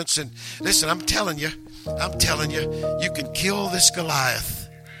self-confidence. And listen, I'm telling you, you can kill this Goliath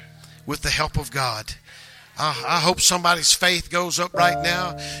with the help of God. I hope somebody's faith goes up right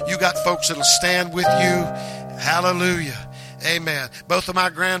now. You got folks that'll stand with you. Hallelujah. Amen. Both of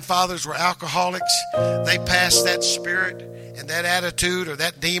my grandfathers were alcoholics. They passed that spirit and that attitude or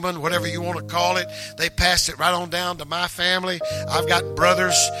that demon, whatever you want to call it. They passed it right on down to my family. I've got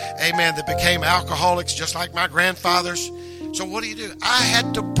brothers, amen, that became alcoholics just like my grandfathers. So what do? I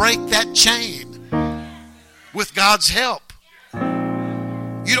had to break that chain. with God's help.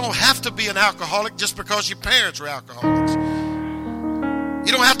 You don't have to be an alcoholic just because your parents were alcoholics.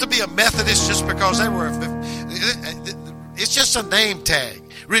 You don't have to be a Methodist just because they were. It's just a name tag.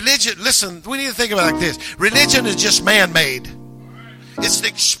 Religion, listen, we need to think about it like this. Religion is just man-made. It's the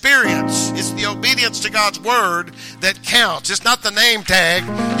experience. It's the obedience to God's word that counts. It's not the name tag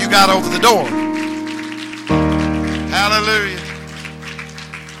you got over the door. Hallelujah.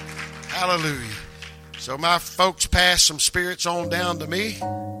 Hallelujah. So my folks passed some spirits on down to me.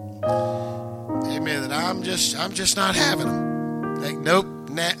 Amen. That I'm just not having them. Like, nope,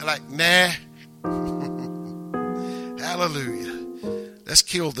 nah, like, nah. Hallelujah. Let's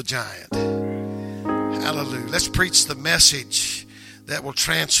kill the giant. Hallelujah. Let's preach the message that will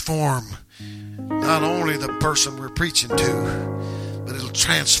transform not only the person we're preaching to, but it'll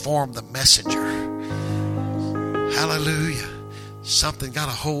transform the messenger. Hallelujah. Something got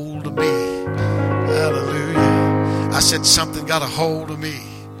a hold of me. Hallelujah. I said something got a hold of me.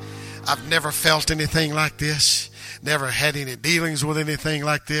 I've never felt anything like this. Never had any dealings with anything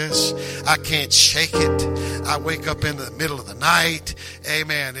like this. I can't shake it. I wake up in the middle of the night.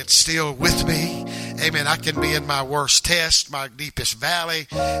 Amen. It's still with me. Amen. I can be in my worst test, my deepest valley.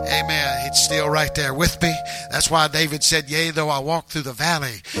 Amen. It's still right there with me. That's why David said, yea, though I walk through the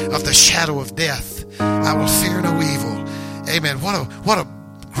valley of the shadow of death, I will fear no evil. Amen. What a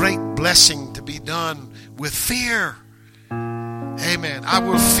great blessing to be done with fear. Amen. I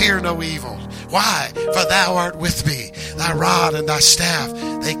will fear no evil. Why? For thou art with me. Thy rod and thy staff,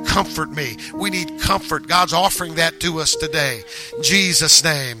 they comfort me. We need comfort. God's offering that to us today. In Jesus'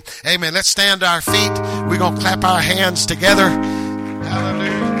 name. Amen. Let's stand to our feet. We're going to clap our hands together. Hallelujah.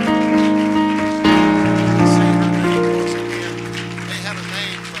 They had a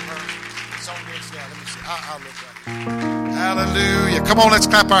name for her. It's on this. Yeah, let me see. I'll look at it. Hallelujah. Come on, let's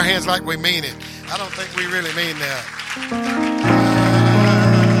clap our hands like we mean it. I don't think we really mean that.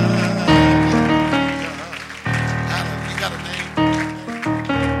 You got a name?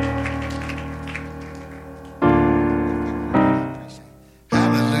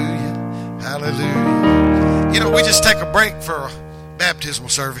 Hallelujah. Hallelujah. You know, we just take a break for a baptismal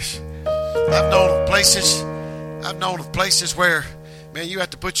service. I've known of places where, man, you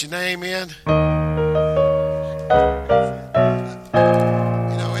have to put your name in.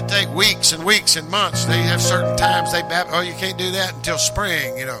 Weeks and weeks and months. They have certain times they baptize. Oh, you can't do that until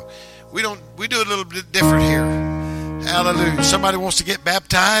spring. You know, we do it a little bit different here. Hallelujah. Somebody wants to get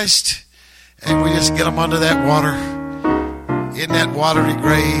baptized, and we just get them under that water in that watery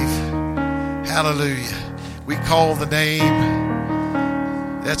grave. Hallelujah. We call the name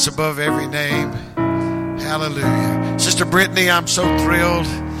that's above every name. Hallelujah. Sister Brittany, I'm so thrilled,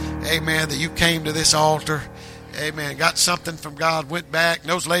 amen, that you came to this altar. Amen. Got something from God, went back. And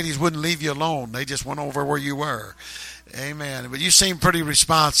those ladies wouldn't leave you alone. They just went over where you were. Amen. But you seem pretty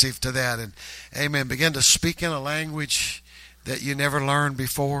responsive to that. And amen. Begin to speak in a language that you never learned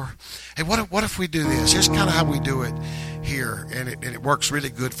before. Hey, what if we do this? Here's kind of how we do it here. And it works really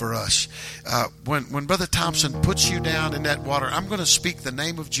good for us. When Brother Thompson puts you down in that water, I'm going to speak the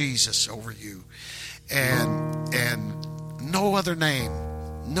name of Jesus over you. And no other name.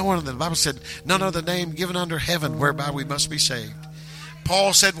 No one. The Bible said, none other name given under heaven whereby we must be saved.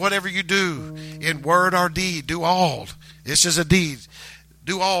 Paul said, whatever you do in word or deed, do all. This is a deed.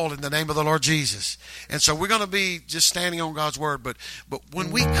 Do all in the name of the Lord Jesus. And so we're going to be just standing on God's word. But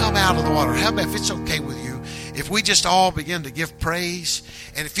when we come out of the water, how about if it's okay with you, if we just all begin to give praise,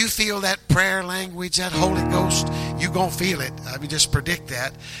 and if you feel that prayer language, that Holy Ghost, you're going to feel it. I mean, just predict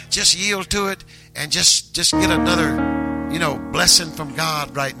that. Just yield to it and just get another, blessing from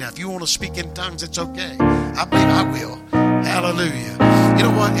God right now. If you want to speak in tongues, it's okay. I believe I will. Hallelujah. You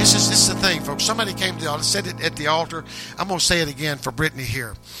know what? This is the thing, folks. Somebody came to the altar, said it at the altar. I'm going to say it again for Brittany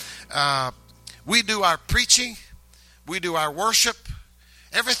here. We do our preaching. We do our worship.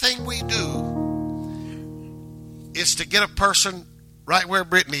 Everything we do is to get a person right where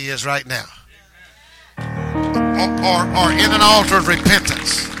Brittany is right now. Or in an altar of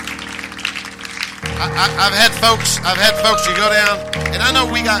repentance. I've had folks you go down, and I know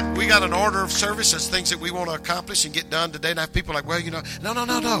we got an order of service as things that we want to accomplish and get done today. And I have people like, well,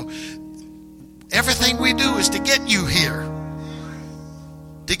 no. Everything we do is to get you here.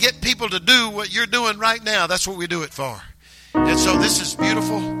 To get people to do what you're doing right now. That's what we do it for. And so this is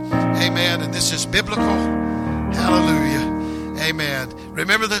beautiful. Amen. And this is biblical. Hallelujah. Amen.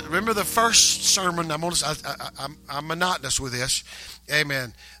 Remember the first sermon. I'm monotonous with this.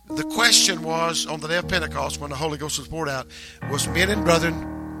 Amen. The question was on the day of Pentecost when the Holy Ghost was poured out was, men and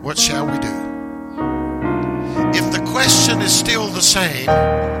brethren, what shall we do? If the question is still the same,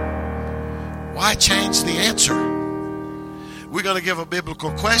 Why change the answer? We're going to give a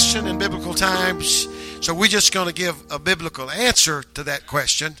biblical question in biblical times, so we're just going to give a biblical answer to that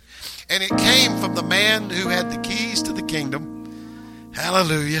question. And it came from the man who had the keys to the kingdom.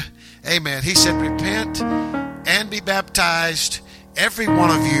 Hallelujah. Amen. He said, repent and be baptized, every one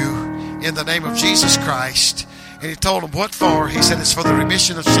of you, in the name of Jesus Christ. And he told them what for. He said it's for the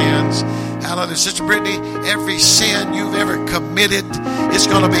remission of sins. Hallelujah. Sister Brittany, every sin you've ever committed is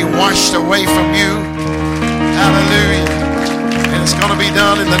going to be washed away from you. Hallelujah. And it's going to be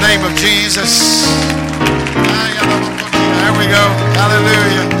done in the name of Jesus. There we go.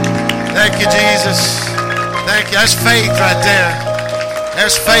 Hallelujah. Thank you, Jesus. Thank you. That's faith right there.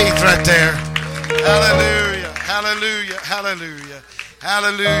 There's faith right there. Hallelujah. Hallelujah. Hallelujah.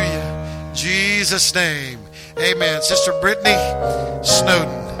 Hallelujah. Jesus' name. Amen. Sister Brittany Snowden.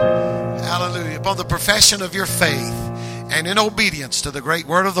 Hallelujah. Upon the profession of your faith and in obedience to the great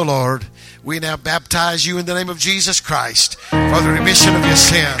word of the Lord, we now baptize you in the name of Jesus Christ for the remission of your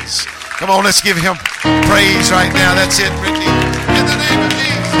sins. Come on, let's give him praise right now. That's it, Brittany. In the name of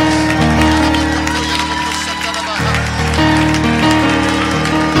Jesus.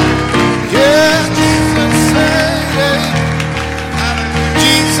 Yes,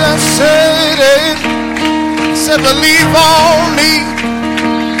 Jesus said it. Said, believe on me.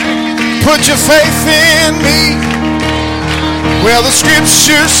 Put your faith in me. Well, the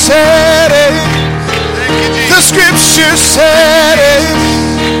scripture said it. The scripture said it.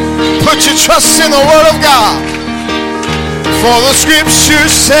 Put your trust in the word of God. For the scripture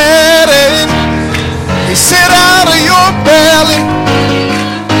said it. He said, out of your belly,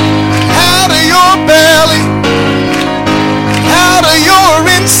 out of your belly, out of your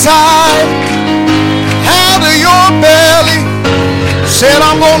inside, out of your belly, said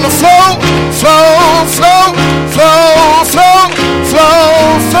I'm gonna flow, flow, flow, flow, flow, flow,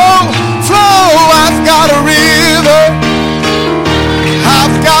 flow, flow. I've got a river,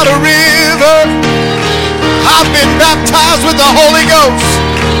 I've got a river. I've been baptized with the Holy Ghost.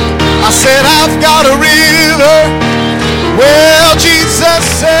 I said I've got a river. Well, Jesus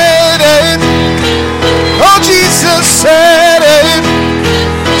said it. Oh, Jesus said it.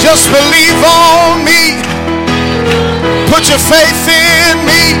 Just believe on me. Put your faith in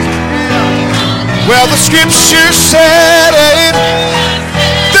me. Well, the scripture said it.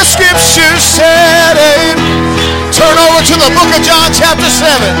 The scripture said it. Turn over to the book of John chapter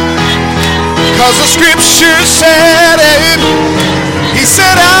 7. Because the scripture said it. He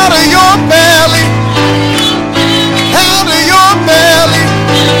said out of your belly, out of your belly,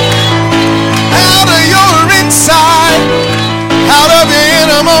 out of your inside, out of your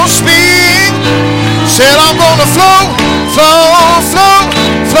innermost being, said I'm gonna flow, flow, flow,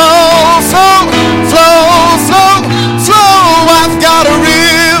 flow, flow, flow, flow, flow. I've got a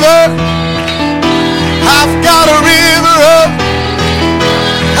river, I've got a river,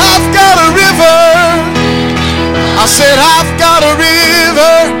 I've got a river. I said I've got a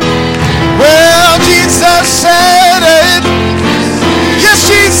river. Well, Jesus said it. Yes,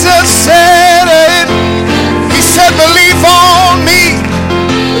 Jesus said it. He said believe on me.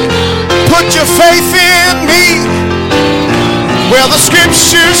 Put your faith in me. Well, the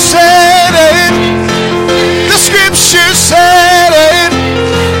scripture said it. The scripture said it.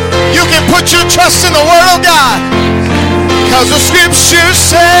 You can put your trust in the word of God, because the scripture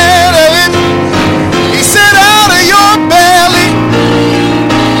said it. He said out of your belly,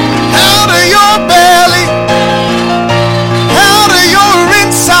 out of your belly, out of your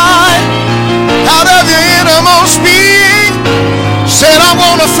inside, out of your innermost being, said I'm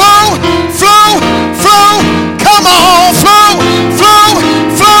gonna flow, flow, flow, come on, flow, flow,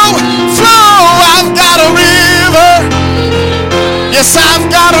 flow, flow. I've got a river. Yes, I've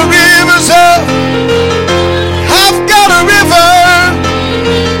got a river, sir. I've got a river.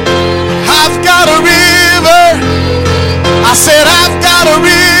 I've got a river. I said I've got a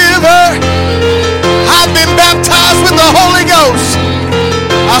river. I've been baptized with the Holy Ghost.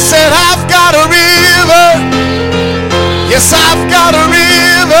 I said I've got a river. Yes, I've got a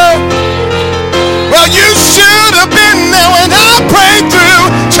river. Well, you should have been there when I prayed through.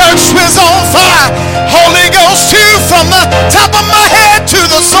 Church was on fire. Holy Ghost too, from the top of my head to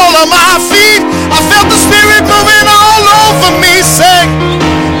the sole of my feet. I felt the Spirit moving all over me. Say,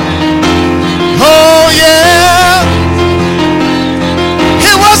 oh yeah.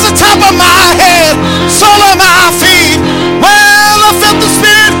 It was the top of my head, sole of my feet. Well, I felt the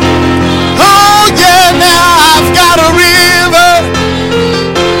Spirit. Oh yeah, now I've got a river.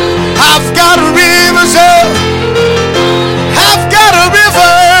 I've got a river, sir. I've got a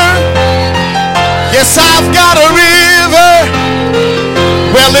river. Yes, I've got a river.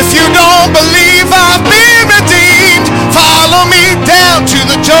 Well, if you don't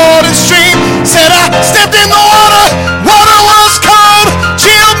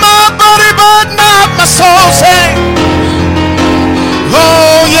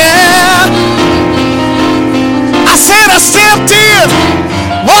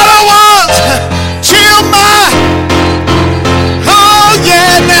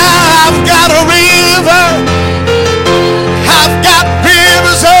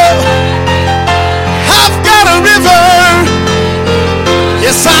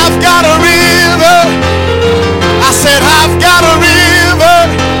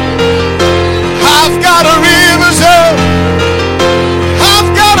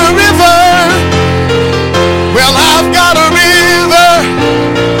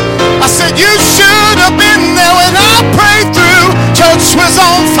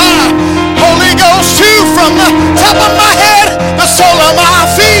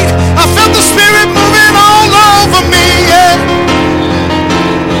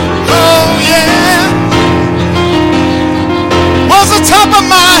of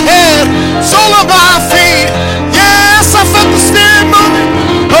my head, sole of my feet. Yes, I felt the Spirit moving.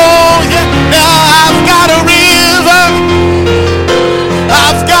 Oh yeah, now I've got a river.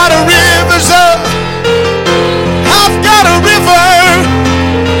 I've got a river's up. I've got a river.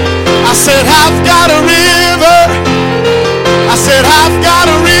 I said I've got a river. I said I've got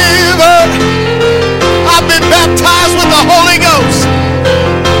a river. I've been baptized with the Holy Ghost.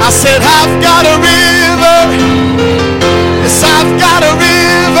 I said I've got a river. Yes, I've got a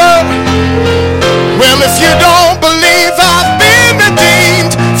river. Well, if you don't believe I've been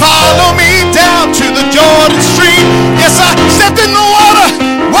redeemed, follow me down to the Jordan stream. Yes, I stepped in the water.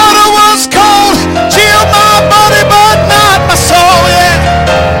 Water was cold, chilled my body, but not my soul. Yeah.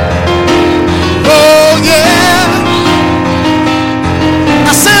 Oh yeah.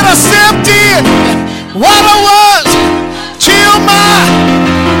 I said I stepped in. Water was chilled my.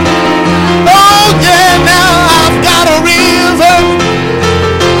 Oh yeah. Now I've got a river.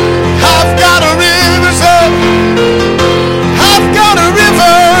 I've got a river's up. I've got a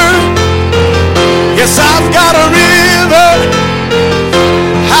river. Yes, I've got a river.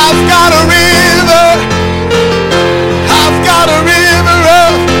 I've got a river. I've got a river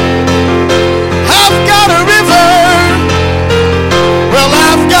up. I've got a river. Well,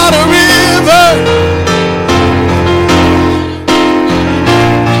 I've got a river.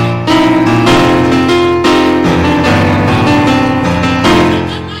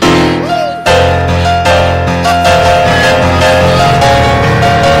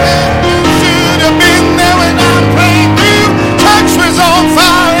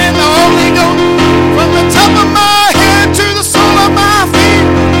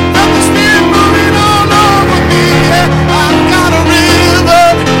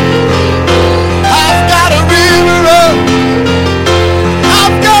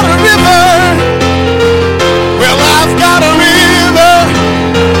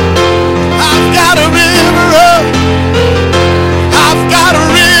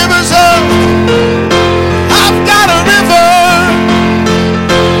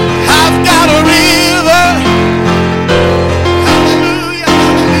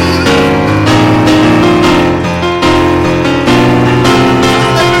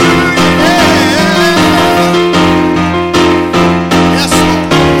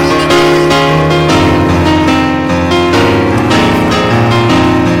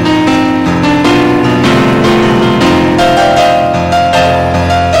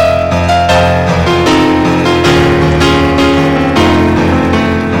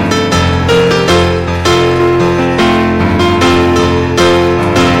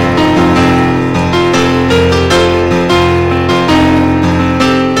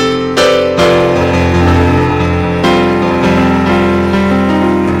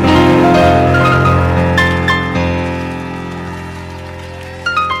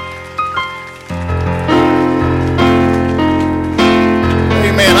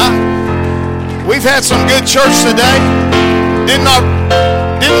 We've had some good church today. Didn't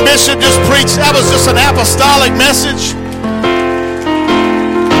Bishop just preach? That was just an apostolic message.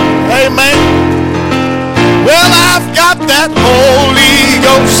 Amen. Well, I've got that Holy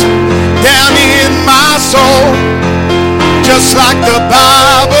Ghost down in my soul, just like the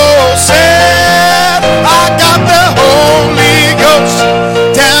Bible said. I got the Holy Ghost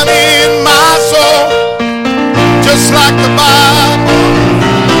down in my soul, just like the Bible.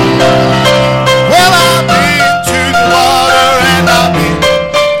 Well, I've been to the water and I've been.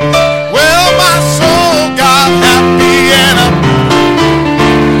 Well, my soul got happy and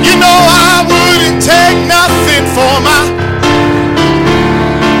you know I wouldn't take nothing for my.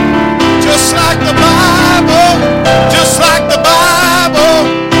 Just like the Bible, just like the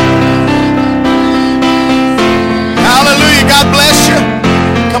Bible. Hallelujah, God bless you.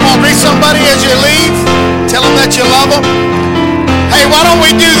 Come on, greet somebody as you leave. Tell them that you love them. Hey, why don't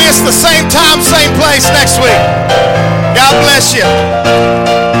we do this the same time, same place next week? God bless you.